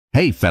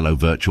Hey fellow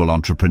virtual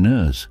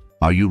entrepreneurs,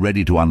 are you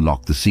ready to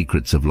unlock the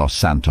secrets of Los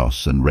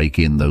Santos and rake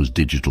in those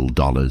digital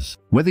dollars?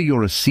 Whether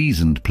you're a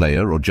seasoned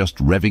player or just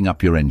revving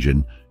up your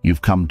engine,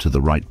 you've come to the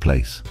right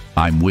place.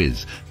 I'm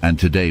Wiz, and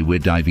today we're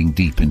diving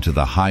deep into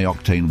the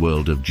high-octane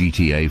world of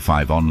GTA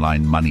 5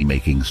 online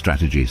money-making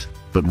strategies.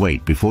 But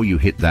wait, before you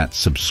hit that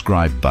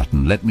subscribe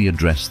button, let me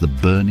address the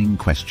burning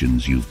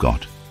questions you've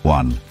got.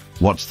 1.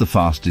 What's the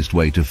fastest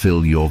way to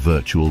fill your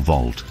virtual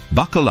vault?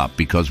 Buckle up,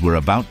 because we're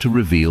about to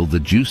reveal the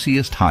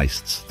juiciest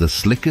heists, the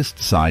slickest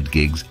side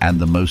gigs, and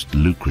the most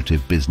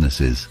lucrative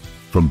businesses.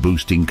 From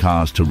boosting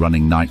cars to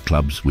running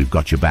nightclubs, we've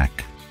got your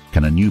back.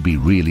 Can a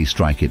newbie really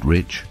strike it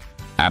rich?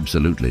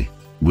 Absolutely.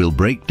 We'll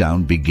break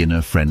down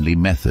beginner-friendly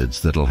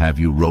methods that'll have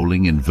you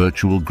rolling in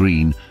virtual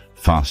green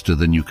faster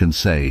than you can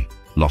say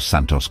Los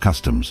Santos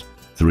Customs.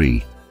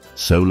 3.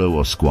 Solo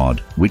or squad,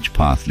 which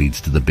path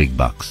leads to the big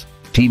bucks?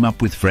 Team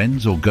up with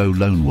friends or go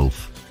lone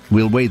wolf?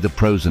 We'll weigh the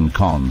pros and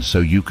cons so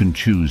you can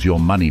choose your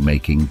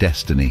money-making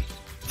destiny.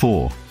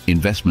 4.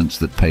 Investments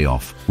that pay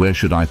off. Where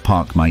should I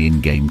park my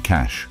in-game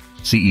cash?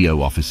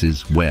 CEO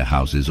offices,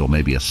 warehouses, or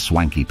maybe a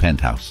swanky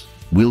penthouse?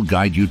 We'll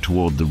guide you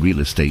toward the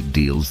real estate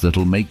deals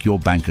that'll make your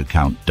bank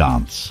account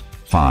dance.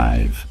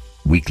 5.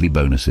 Weekly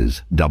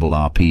bonuses, double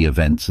RP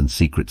events, and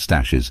secret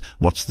stashes.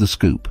 What's the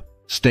scoop?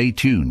 Stay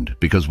tuned,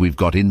 because we've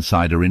got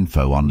insider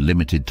info on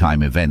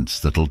limited-time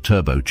events that'll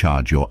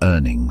turbocharge your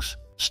earnings.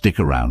 Stick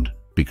around,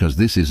 because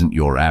this isn't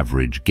your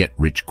average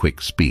get-rich-quick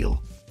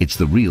spiel. It's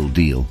the real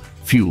deal,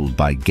 fueled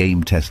by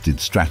game-tested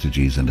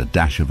strategies and a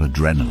dash of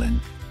adrenaline.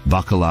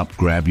 Buckle up,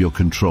 grab your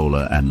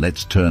controller, and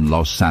let's turn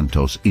Los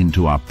Santos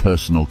into our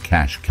personal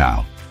cash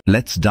cow.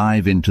 Let's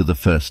dive into the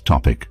first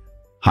topic: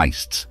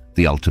 heists,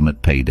 the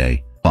ultimate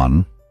payday.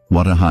 1.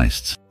 What are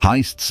heists?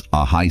 Heists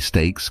are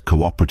high-stakes,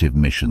 cooperative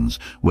missions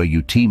where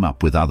you team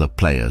up with other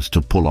players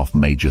to pull off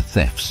major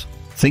thefts.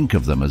 Think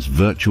of them as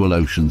virtual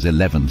Ocean's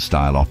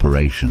 11-style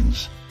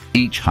operations.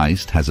 Each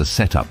heist has a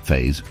setup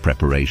phase,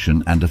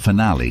 preparation, and a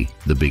finale,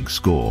 the big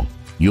score.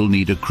 You'll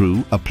need a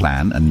crew, a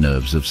plan, and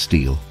nerves of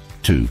steel.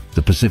 2.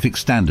 The Pacific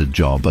Standard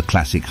Job, a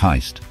classic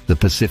heist. The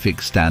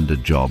Pacific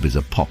Standard Job is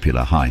a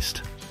popular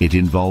heist. It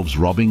involves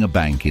robbing a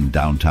bank in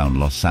downtown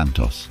Los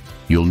Santos.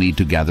 You'll need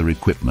to gather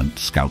equipment,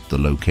 scout the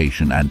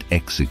location, and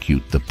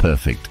execute the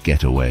perfect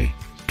getaway.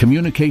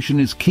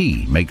 Communication is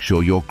key. Make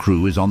sure your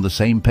crew is on the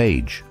same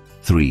page.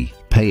 3.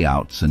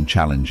 Payouts and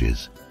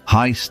challenges.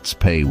 Heists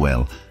pay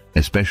well,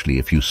 especially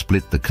if you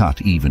split the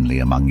cut evenly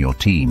among your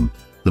team.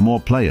 The more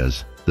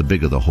players, the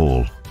bigger the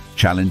haul.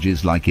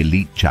 Challenges like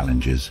elite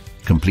challenges,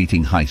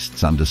 completing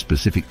heists under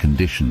specific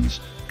conditions,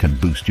 can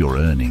boost your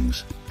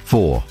earnings.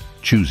 4.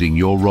 Choosing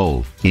your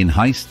role. In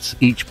heists,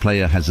 each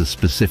player has a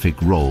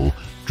specific role: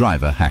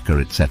 driver, hacker,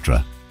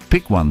 etc.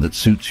 Pick one that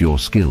suits your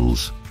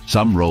skills.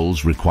 Some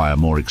roles require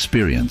more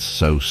experience,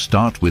 so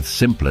start with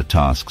simpler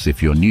tasks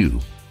if you're new.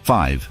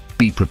 5.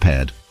 Be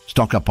prepared.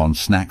 Stock up on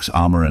snacks,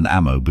 armor, and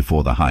ammo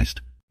before the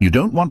heist. You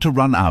don't want to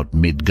run out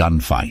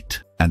mid-gunfight.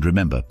 And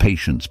remember,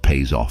 patience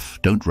pays off.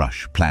 Don't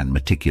rush, plan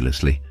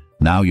meticulously.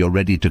 Now you're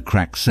ready to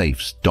crack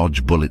safes,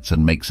 dodge bullets,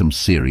 and make some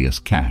serious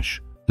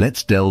cash.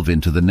 Let's delve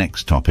into the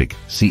next topic: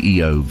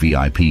 CEO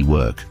VIP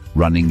work,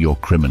 running your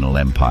criminal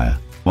empire.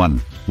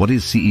 1. What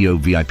is CEO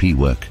VIP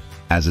work?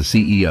 As a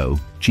CEO,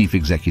 Chief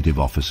Executive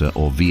Officer,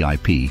 or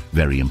VIP,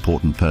 very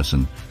important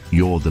person,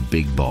 you're the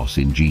big boss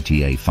in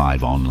GTA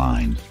 5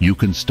 Online. You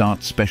can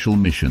start special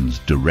missions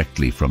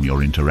directly from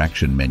your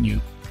interaction menu.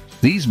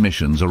 These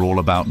missions are all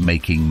about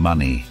making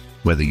money,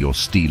 whether you're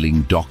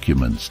stealing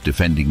documents,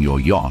 defending your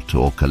yacht,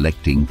 or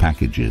collecting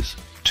packages.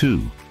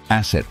 2.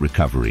 Asset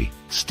recovery,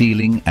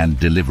 stealing and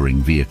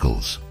delivering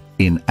vehicles.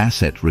 In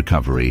asset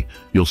recovery,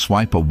 you'll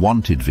swipe a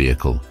wanted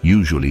vehicle,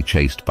 usually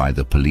chased by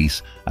the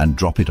police, and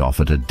drop it off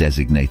at a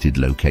designated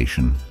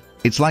location.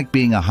 It's like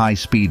being a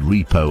high-speed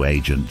repo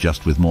agent,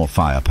 just with more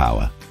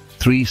firepower.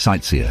 3.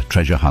 Sightseer,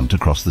 treasure hunt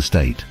across the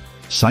state.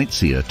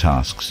 Sightseer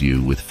tasks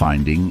you with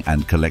finding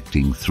and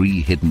collecting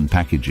 3 hidden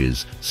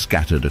packages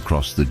scattered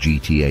across the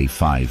GTA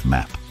 5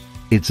 map.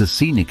 It's a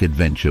scenic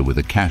adventure with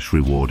a cash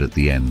reward at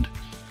the end.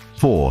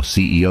 4.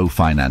 CEO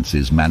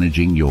finances,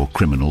 managing your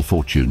criminal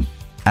fortune.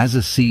 As a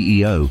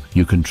CEO,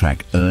 you can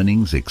track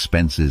earnings,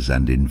 expenses,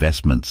 and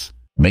investments.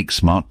 Make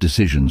smart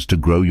decisions to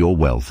grow your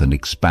wealth and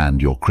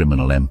expand your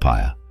criminal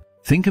empire.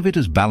 Think of it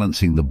as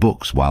balancing the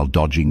books while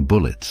dodging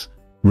bullets.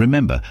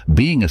 Remember,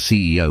 being a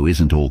CEO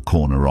isn't all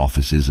corner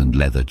offices and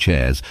leather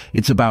chairs.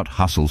 It's about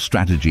hustle,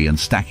 strategy, and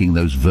stacking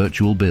those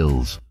virtual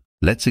bills.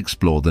 Let's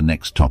explore the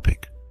next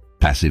topic: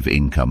 passive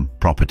income,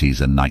 properties,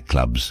 and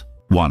nightclubs.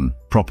 1.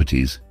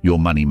 Properties, your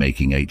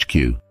money-making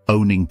HQ.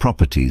 Owning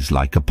properties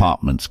like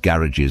apartments,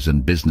 garages,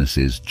 and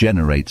businesses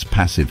generates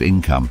passive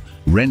income.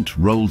 Rent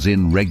rolls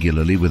in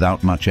regularly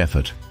without much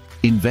effort.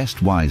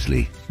 Invest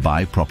wisely.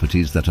 Buy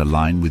properties that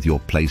align with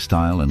your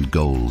playstyle and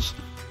goals.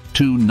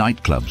 2.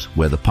 Nightclubs,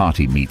 where the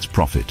party meets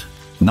profit.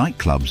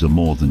 Nightclubs are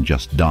more than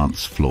just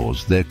dance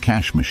floors, they're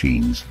cash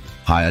machines.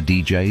 Hire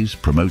DJs,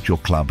 promote your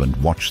club, and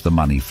watch the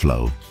money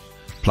flow.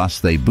 Plus,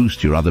 they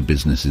boost your other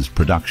business's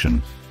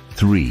production.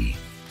 3.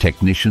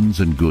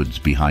 technicians and goods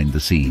behind the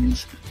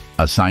scenes.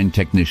 Assign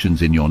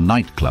technicians in your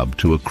nightclub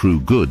to accrue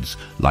goods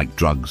like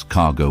drugs,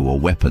 cargo, or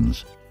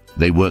weapons.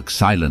 They work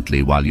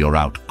silently while you're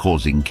out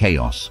causing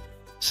chaos.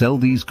 Sell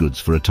these goods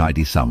for a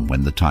tidy sum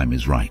when the time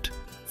is right.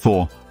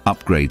 4.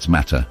 Upgrades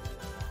matter.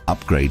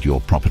 Upgrade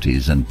your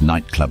properties and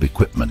nightclub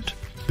equipment.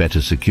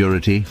 Better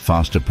security,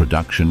 faster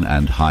production,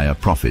 and higher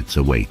profits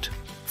await.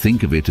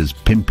 Think of it as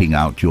pimping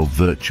out your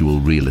virtual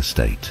real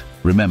estate.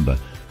 Remember,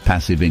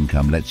 passive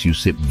income lets you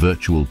sip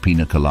virtual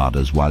pina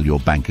coladas while your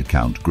bank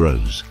account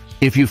grows.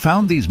 If you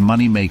found these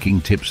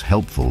money-making tips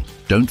helpful,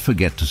 don't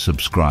forget to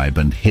subscribe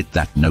and hit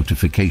that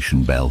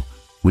notification bell.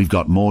 We've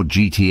got more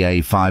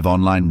GTA 5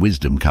 online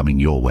wisdom coming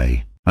your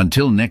way.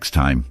 Until next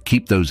time,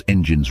 keep those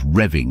engines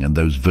revving and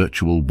those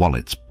virtual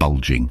wallets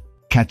bulging.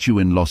 Catch you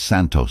in Los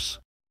Santos.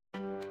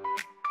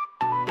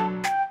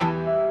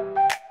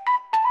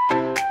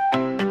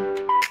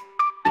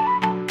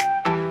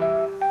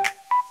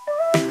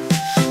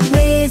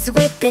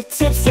 With the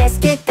tips, yes,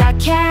 get that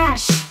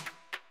cash.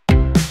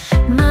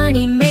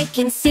 Money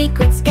making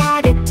secrets,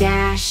 got a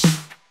dash.